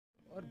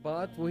और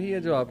बात वही है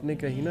जो आपने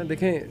कही ना।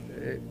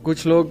 देखें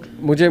कुछ लोग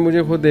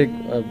मुझे खुद एक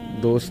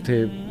दोस्त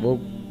थे, वो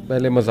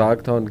पहले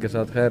मजाक था उनके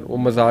साथ, खैर वो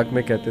मजाक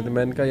में कहते थे,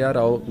 मैंने कहा यार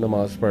आओ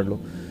नमाज़ पढ़ लो।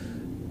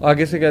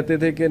 आगे से कहते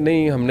थे कि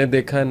नहीं हमने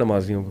देखा है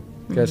नमाजियों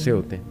को कैसे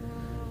होते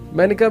हैं।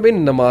 मैंने कहा भाई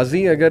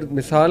नमाजी अगर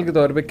मिसाल के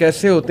तौर पे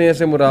कैसे होते हैं,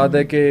 ऐसे मुराद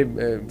है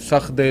कि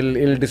सख्त दिल,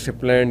 इल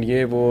डिसिप्लिन,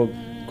 ये वो,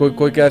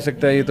 कोई कह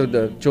सकता है ये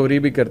तो चोरी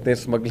भी करते हैं,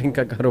 स्मगलिंग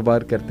का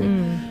कारोबार करते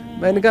हैं।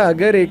 मैंने कहा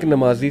अगर एक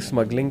नमाजी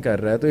स्मगलिंग कर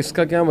रहा है तो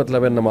इसका क्या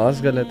मतलब है,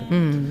 नमाज गलत है।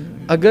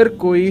 अगर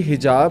कोई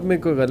हिजाब में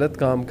कोई गलत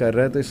काम कर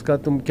रहा है तो इसका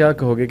तुम क्या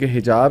कहोगे कि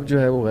हिजाब जो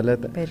है वो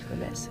गलत है।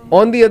 बिल्कुल ऐसे।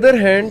 ऑन दी अदर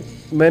हैंड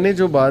मैंने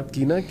जो बात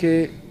की ना कि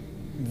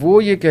वो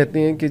ये कहते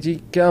हैं कि जी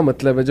क्या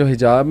मतलब है जो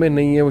हिजाब में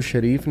नहीं है वो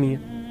शरीफ नहीं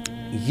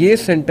है। ये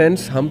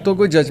सेंटेंस हम तो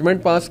कोई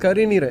जजमेंट पास कर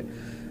ही नहीं रहे,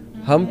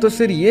 हम तो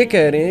सिर्फ ये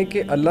कह रहे हैं कि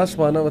अल्लाह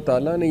सुब्हानहू व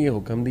तआला ने ये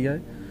हुक्म दिया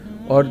है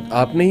और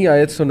आपने ही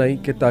आयत सुनाई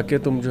कि ताकि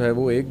तुम जो है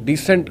वो एक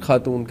डिसेंट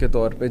खातून के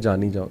तौर पे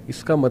जानी जाओ।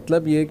 इसका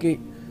मतलब ये है कि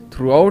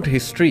थ्रू आउट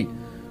हिस्ट्री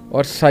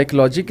और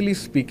साइकोलॉजिकली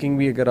स्पीकिंग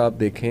भी अगर आप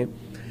देखें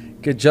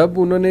कि जब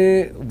उन्होंने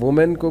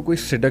वुमेन को कोई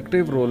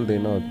सिडक्टिव रोल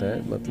देना होता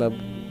है, मतलब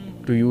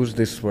टू यूज़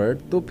दिस वर्ड,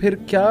 तो फिर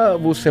क्या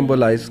वो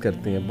सिंबलाइज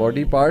करते हैं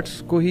बॉडी पार्ट्स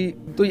को ही।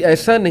 तो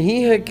ऐसा नहीं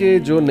है कि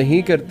जो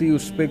नहीं करती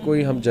उस पर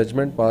कोई हम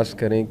जजमेंट पास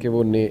करें कि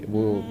वो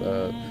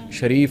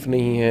शरीफ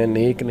नहीं है,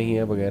 नेक नहीं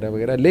है वगैरह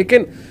वगैरह।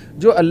 लेकिन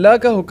जो अल्लाह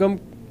का हुक्म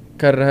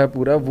कर रहा है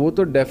पूरा, वो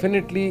तो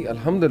डेफिनेटली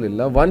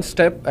अल्हम्दुलिल्लाह वन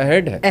स्टेप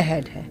अहेड है।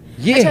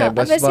 ये अच्छा, है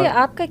बस। वैसे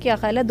आपका क्या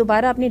ख्याल है,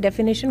 दोबारा अपनी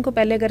डेफिनेशन को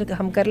पहले अगर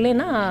हम कर लें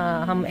ना,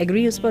 हम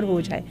एग्री उस पर हो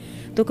जाए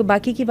तो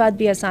बाकी की बात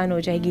भी आसान हो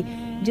जाएगी।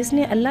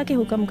 जिसने अल्लाह के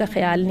हुक्म का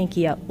ख्याल नहीं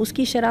किया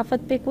उसकी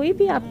शराफत पे कोई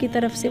भी आपकी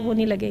तरफ से वो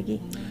नहीं लगेगी।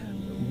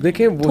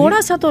 देखें थोड़ा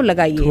सा तो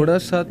लगाइए, थोड़ा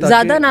सा,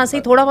 ज्यादा ना सही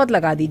थोड़ा बहुत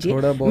लगा दीजिए।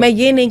 मैं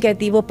ये नहीं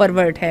कहती वो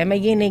परवर्ट है, मैं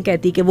ये नहीं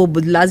कहती कि वो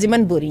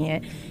लाजिमन बुरी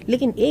हैं,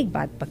 लेकिन एक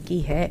बात पक्की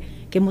है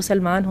कि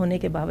मुसलमान होने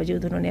के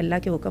बावजूद उन्होंने अल्लाह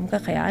के हुक्म का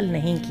ख्याल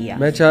नहीं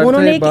किया।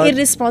 उन्होंने एक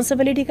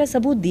इर्रिस्पॉन्सिबिलिटी का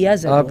सबूत दिया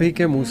जरूर। आप ही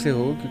के मुंह से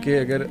हो, क्योंकि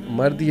अगर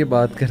मर्द ये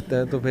बात करता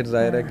है तो फिर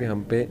जाहिर है कि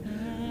हम पे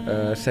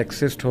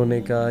सेक्सिस्ट होने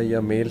का या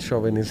मेल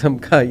शोविनिज्म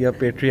का या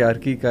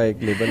पेट्रियार्की का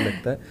एक लेबल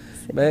लगता है।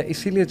 मैं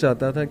इसीलिए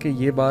चाहता था कि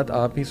ये बात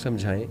आप ही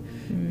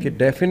समझाएं कि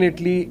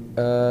डेफिनेटली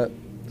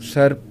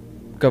सर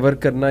कवर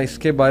करना,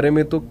 इसके बारे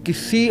में तो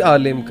किसी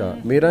आलिम का,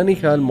 मेरा नहीं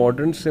ख्याल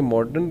मॉडर्न से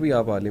मॉडर्न भी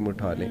आप आलिम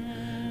उठा लें,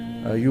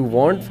 यू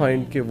वॉन्ट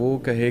फाइंड कि वो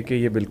कहे कि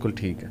ये बिल्कुल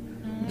ठीक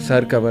है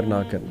सर कवर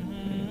ना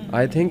करना।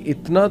 आई थिंक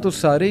इतना तो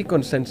सारे ही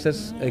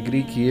कंसेंसस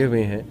एग्री किए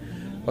हुए हैं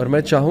और मैं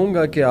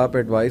चाहूँगा कि आप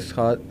एडवाइस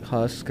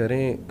ख़ास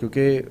करें,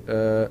 क्योंकि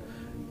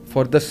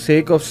for the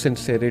sake of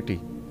sincerity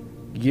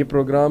ये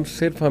प्रोग्राम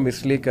सिर्फ हम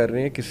इसलिए कर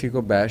रहे हैं, किसी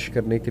को बैश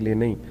करने के लिए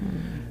नहीं।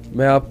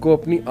 मैं आपको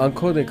अपनी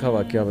आंखों देखा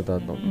वाक़या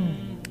बताता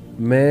हूँ।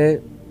 मैं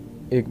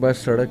एक बार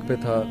सड़क पे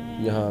था,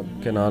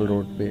 यहाँ कैनाल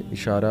रोड पे,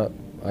 इशारा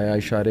आया,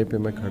 इशारे पे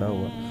मैं खड़ा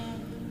हुआ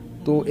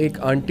तो एक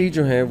आंटी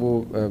जो हैं वो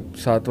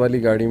साथ वाली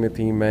गाड़ी में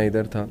थी, मैं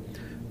इधर था,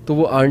 तो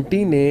वो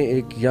आंटी ने,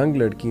 एक यंग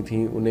लड़की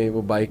थी, उन्हें,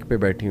 वो बाइक पे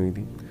बैठी हुई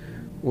थी,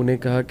 उन्हें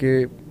कहा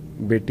कि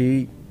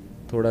बेटी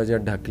थोड़ा जा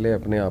ढक ले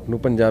अपने आप नू,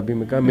 पंजाबी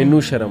में कहा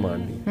मैनू शर्म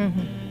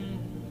आनी।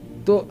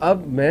 तो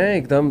अब मैं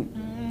एकदम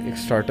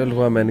स्टार्टल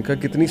हुआ, मैंने कहा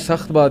कितनी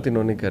सख्त बात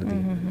इन्होंने कर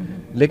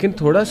दी। लेकिन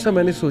थोड़ा सा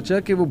मैंने सोचा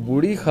कि वो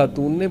बूढ़ी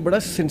खातून ने बड़ा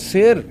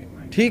सिंसियर,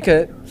 ठीक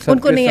है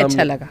उनको नहीं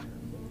अच्छा लगा,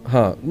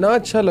 हाँ ना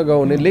अच्छा लगा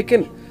उन्हें,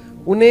 लेकिन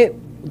उन्हें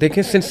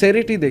देखें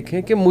सिंसेरिटी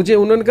देखें कि मुझे,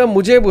 उन्होंने कहा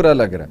मुझे बुरा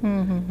लग रहा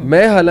है,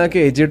 मैं हालांकि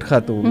एजिड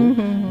खातून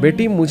हूँ,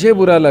 बेटी मुझे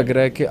बुरा लग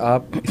रहा है कि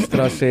आप इस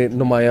तरह से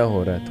नुमाया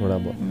हो रहा है थोड़ा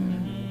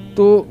बहुत।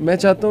 तो मैं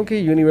चाहता हूँ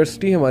कि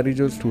यूनिवर्सिटी, हमारी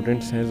जो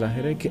स्टूडेंट्स हैं,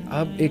 जाहिर है कि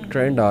अब एक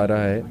ट्रेंड आ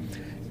रहा है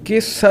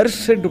कि सर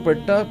से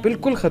दुपट्टा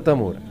बिल्कुल ख़त्म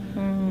हो रहा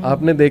है।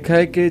 आपने देखा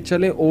है कि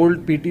चले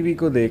ओल्ड पीटीवी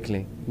को देख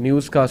लें,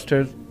 न्यूज़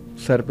कास्टर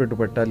सर पे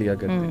दुपट्टा लिया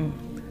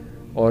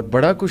करते और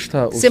बड़ा कुछ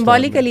था,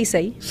 सिंबॉलिकली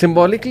सही,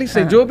 सिंबॉलिकली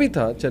सही जो भी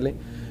था चले,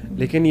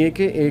 लेकिन ये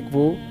कि एक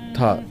वो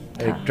था,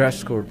 एक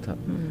ड्रेस कोड था।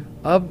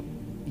 अब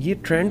ये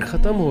ट्रेंड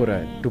ख़त्म हो रहा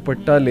है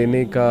दुपट्टा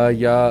लेने का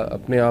या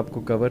अपने आप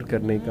को कवर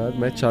करने का।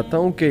 मैं चाहता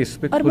हूँ कि इस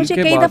पे और मुझे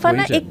कई दफ़ा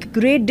ना एक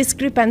ग्रेट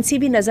डिस्क्रिपेंसी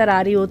भी नज़र आ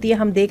रही होती है।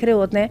 हम देख रहे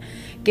होते हैं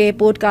कि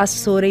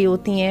पॉडकास्ट हो रही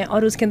होती हैं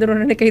और उसके अंदर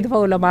उन्होंने कई दफ़ा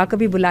उलमा को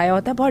भी बुलाया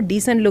होता है, बहुत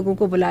डिसेंट लोगों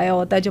को बुलाया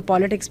होता है जो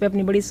पॉलिटिक्स पे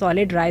अपनी बड़ी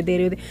सॉलिड राय दे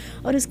रहे होते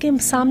हैं, और उसके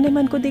सामने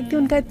मैं उनको देखती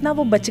हूँ, उनका इतना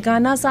वो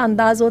बचकाना सा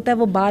अंदाज़ होता है,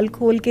 वो बाल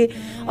खोल के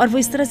और वो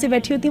इस तरह से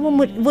बैठी होती है,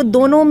 वो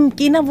दोनों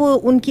की ना वो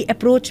उनकी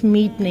अप्रोच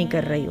मीट नहीं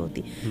कर रही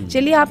होती।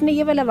 चलिए आपने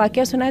ये वाला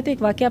वाक़या सुनाया तो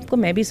एक वाक़या आपको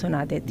मैं भी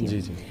सुना देती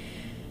हूँ।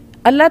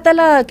 अल्लाह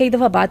ताला कई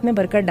दफ़ा बात में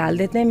बरकत डाल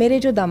देते हैं। मेरे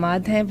जो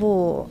दामाद हैं वो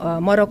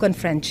मोरक्कन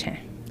फ्रेंच हैं,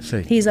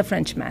 he is a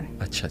French man.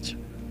 अच्छा अच्छा।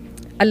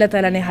 अल्लाह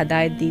ताला ने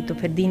हदायत दी तो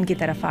फिर दीन की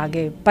तरफ आ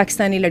गए,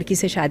 पाकिस्तानी लड़की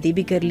से शादी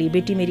भी कर ली,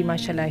 बेटी मेरी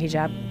माशाल्लाह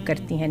हिजाब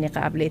करती हैं,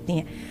 निकाब लेती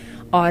हैं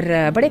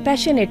और बड़े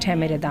पैशनेट हैं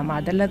मेरे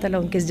दामाद, अल्लाह ताला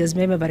उनके इस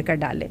जज्बे में बरकत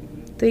डाले।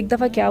 तो एक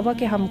दफ़ा क्या हुआ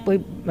कि हम कोई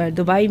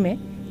दुबई में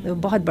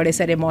बहुत बड़े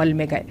सारे मॉल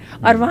में गए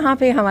और वहाँ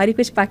पे हमारी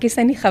कुछ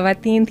पाकिस्तानी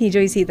ख़वातीन थी जो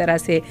इसी तरह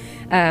से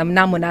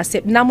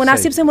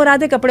नामुनासिब से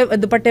मुरादे कपड़े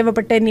दुपट्टे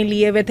वपट्टे नहीं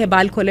लिए हुए थे,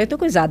 बाल खोले, तो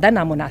कोई ज़्यादा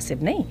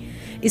नामुनासिब नहीं,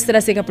 इस तरह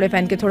से कपड़े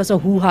पहन के थोड़ा सा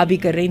हू हा भी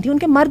कर रही थी,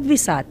 उनके मर्द भी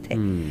साथ थे।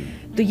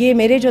 तो ये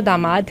मेरे जो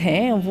दामाद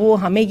हैं वो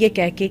हमें ये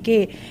कह के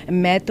कि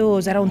मैं तो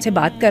ज़रा उनसे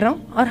बात कर रहा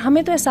हूँ, और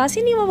हमें तो एहसास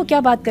ही नहीं हुआ वो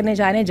क्या बात करने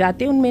जा रहे हैं।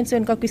 जाते उनमें से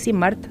उनका किसी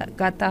मर्द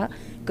का था,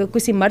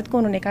 किसी मर्द को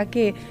उन्होंने कहा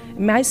कि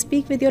मैं I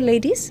speak with your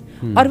ladies,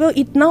 और वो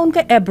इतना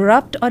उनका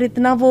एब्रप्ट और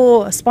इतना वो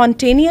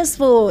स्पॉन्टेनियस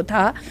वो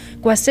था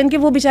क्वेश्चन कि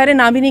वो बेचारे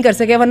ना भी नहीं कर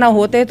सके, वरना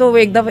होते तो वो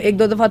एक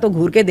दो दफ़ा तो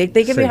घूर के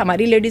देखते कि भाई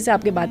हमारी लेडीज़ से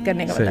आपके बात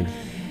करने का मतलब।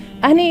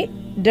 And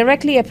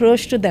directly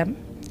approach to them,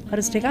 और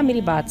उसने कहा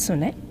मेरी बात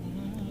सुने,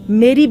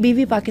 मेरी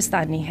बीवी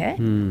पाकिस्तानी है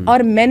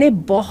और मैंने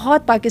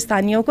बहुत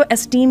पाकिस्तानियों को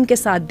एस्टीम के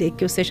साथ देख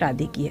के उससे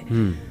शादी की है,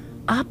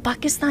 आप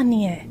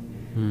पाकिस्तानी हैं,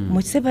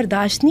 मुझसे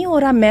बर्दाश्त नहीं हो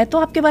रहा, मैं तो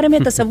आपके बारे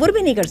में तसव्वुर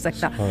भी नहीं कर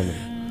सकता।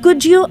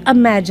 कुड यू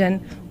इमेजिन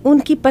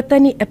उनकी पता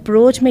नहीं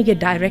अप्रोच में ये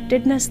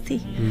डायरेक्टेडनेस थी,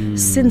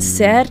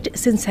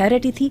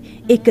 सिंसेरिटी थी,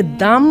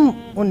 एकदम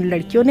उन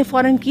लड़कियों ने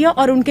फौरन किया,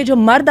 और उनके जो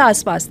मर्द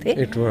आसपास थे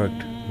इट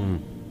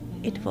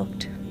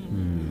वर्कड।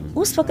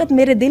 उस वक्त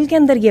मेरे दिल के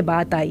अंदर ये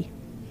बात आई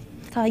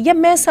था, या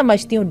मैं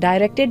समझती हूँ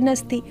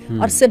डायरेक्टेडनेस थी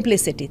और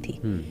सिंप्लिसिटी थी।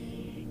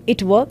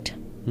 It worked.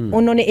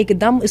 उन्होंने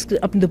एकदम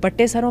अपने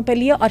दुपट्टे सरों पे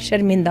लिया और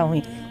शर्मिंदा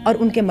हुई, और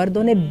उनके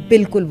मर्दों ने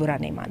बिल्कुल बुरा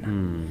नहीं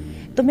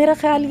माना। तो मेरा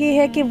ख्याल ये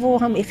है कि वो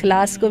हम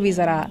इखलास को भी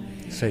ज़रा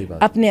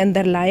अपने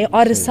अंदर लाएं,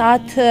 और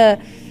साथ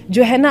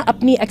जो है ना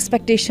अपनी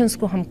एक्सपेक्टेशंस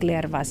को हम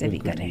क्लियर वाज़े भी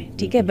करें,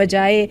 ठीक है,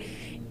 बजाय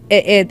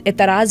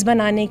एतराज़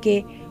बनाने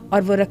के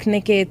और वो रखने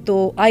के।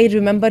 तो आई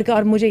रिमेंबर का,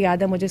 और मुझे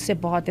याद है मुझे इससे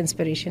बहुत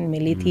इंस्पिरेशन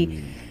मिली थी,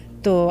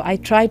 तो I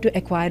try to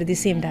acquire the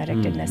same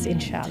डायरेक्टेडनेस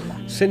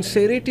इंशाल्लाह।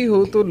 सिंसेरिटी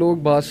हो तो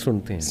लोग बात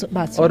सुनते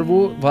हैं और वो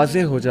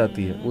वाज़ेह हो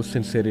जाती है उस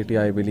सिंसेरिटी,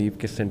 आई बिलीव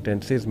के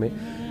सेंटेंसेस में।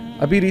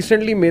 अभी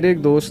रिसेंटली मेरे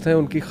एक दोस्त हैं,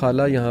 उनकी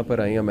खाला यहाँ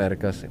पर आई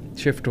अमेरिका से,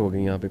 शिफ्ट हो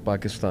गई यहाँ पे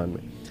पाकिस्तान में।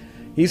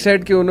 ही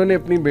सेड कि उन्होंने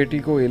अपनी बेटी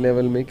को A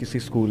लेवल में किसी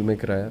स्कूल में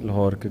कराया,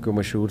 लाहौर के कोई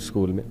मशहूर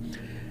स्कूल में,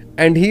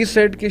 एंड ही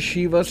सेड कि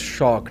शी वाज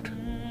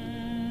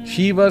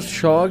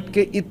शॉक्ड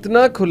कि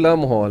इतना खुला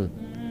माहौल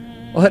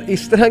और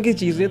इस तरह की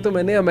चीज़ें तो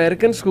मैंने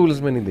अमेरिकन स्कूल्स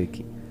में नहीं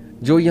देखी,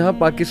 जो यहाँ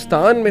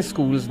पाकिस्तान में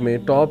स्कूल्स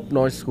में, टॉप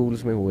नॉच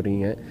स्कूल्स में हो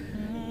रही हैं।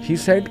 ही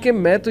सेड कि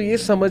मैं तो ये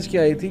समझ के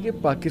आई थी कि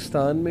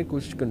पाकिस्तान में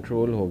कुछ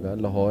कंट्रोल होगा,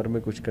 लाहौर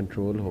में कुछ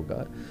कंट्रोल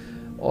होगा,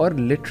 और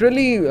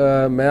लिटरली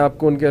मैं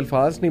आपको उनके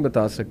अल्फाज नहीं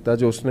बता सकता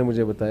जो उसने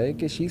मुझे बताया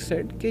कि शी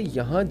सेड कि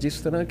यहाँ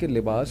जिस तरह के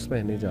लिबास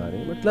पहने जा रहे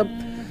हैं, मतलब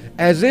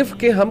एज इफ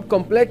कि हम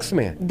कॉम्प्लेक्स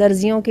में हैं।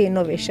 दर्जियों के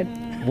इनोवेशन,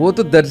 वो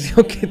तो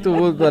दर्जियों के तो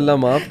वो तो अल्लाह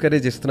माफ़ करे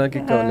जिस तरह के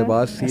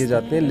लिबास सिए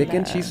जाते हैं,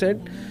 लेकिन she said,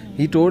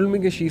 he told me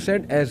कि शी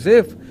सेड एज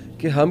इफ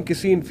कि हम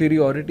किसी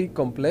इन्फीरियॉरिटी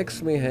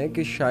कॉम्प्लेक्स में हैं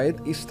कि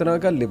शायद इस तरह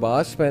का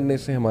लिबास पहनने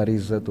से हमारी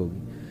इज्जत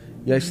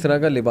होगी, या इस तरह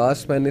का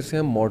लिबास पहनने से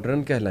हम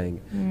मॉडर्न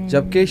कहलाएंगे,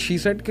 जबकि शी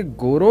सेड कि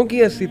गोरों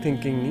की ऐसी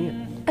थिंकिंग नहीं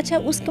है। अच्छा,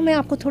 उसको मैं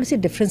आपको थोड़ी सी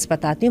डिफरेंस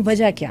बताती हूँ,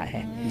 वजह क्या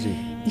है जी।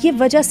 ये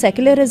वजह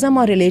सेकुलरिज्म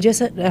और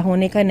रिलीजियस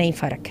होने का नहीं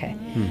फ़र्क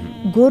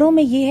है। गोरों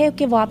में ये है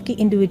कि वो आपकी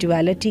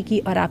इंडिविजुअलिटी की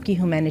और आपकी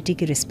ह्यूमैनिटी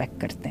की रिस्पेक्ट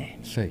करते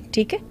हैं, सही,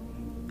 ठीक है,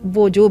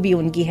 वो जो भी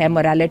उनकी है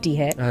मोरालिटी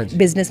है,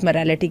 बिजनेस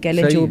मोरालिटी कह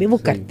लें, जो भी वो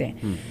करते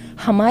हैं।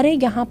 हमारे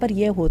यहाँ पर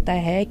ये होता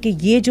है कि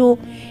ये जो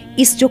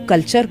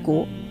कल्चर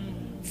को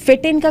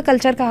फिट इन का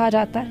कल्चर कहा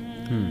जाता है,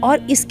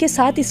 और इसके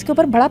साथ इसके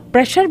ऊपर बड़ा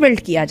प्रेशर बिल्ड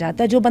किया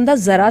जाता है। जो बंदा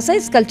ज़रा सा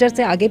इस कल्चर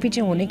से आगे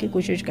पीछे होने की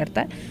कोशिश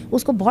करता है,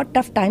 उसको बहुत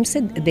टफ टाइम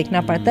से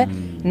देखना पड़ता है,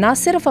 ना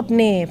सिर्फ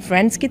अपने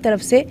फ्रेंड्स की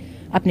तरफ से,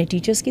 अपने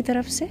टीचर्स की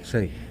तरफ से,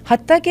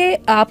 हत्ता कि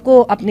आपको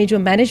अपनी जो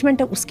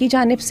मैनेजमेंट है उसकी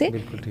जानिब से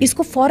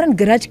इसको फ़ौरन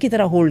ग्रज की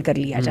तरह होल्ड कर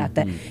लिया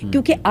जाता है,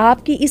 क्योंकि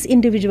आपकी इस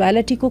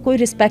इंडिविजुअलिटी को कोई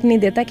रिस्पेक्ट नहीं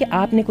देता कि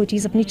आपने कोई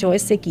चीज़ अपनी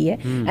चॉइस से की है,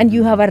 and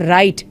you have a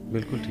right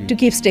to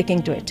keep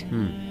sticking to it.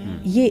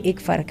 ये एक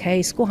फ़र्क है,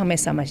 इसको हमें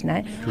समझना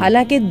है।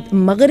 हालांकि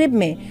मगरिब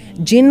में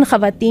जिन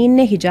ख़वातीन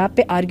ने हिजाब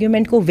पे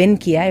आर्ग्यूमेंट को विन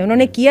किया है,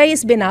 उन्होंने किया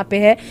इस बिना पे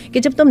है कि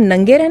जब तुम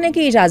नंगे रहने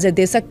की इजाज़त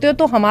दे सकते हो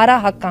तो हमारा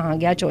हक कहाँ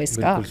गया चॉइस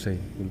का?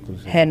 बिल्कुल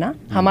सही। है ना,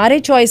 हमारे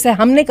चॉइस है,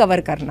 हमने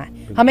कवर करना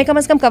है, हमें कम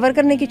से कम कवर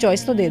करने की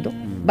चॉइस तो दे दो,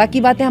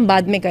 बाकी बातें हम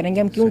बाद में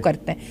करेंगे, हम क्यों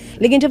करते हैं।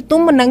 लेकिन जब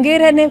तुम नंगे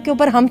रहने के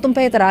ऊपर हम तुम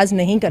पे एतराज़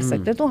नहीं कर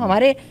सकते तो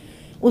हमारे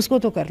उसको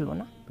तो कर लो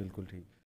ना। बिल्कुल ठीक।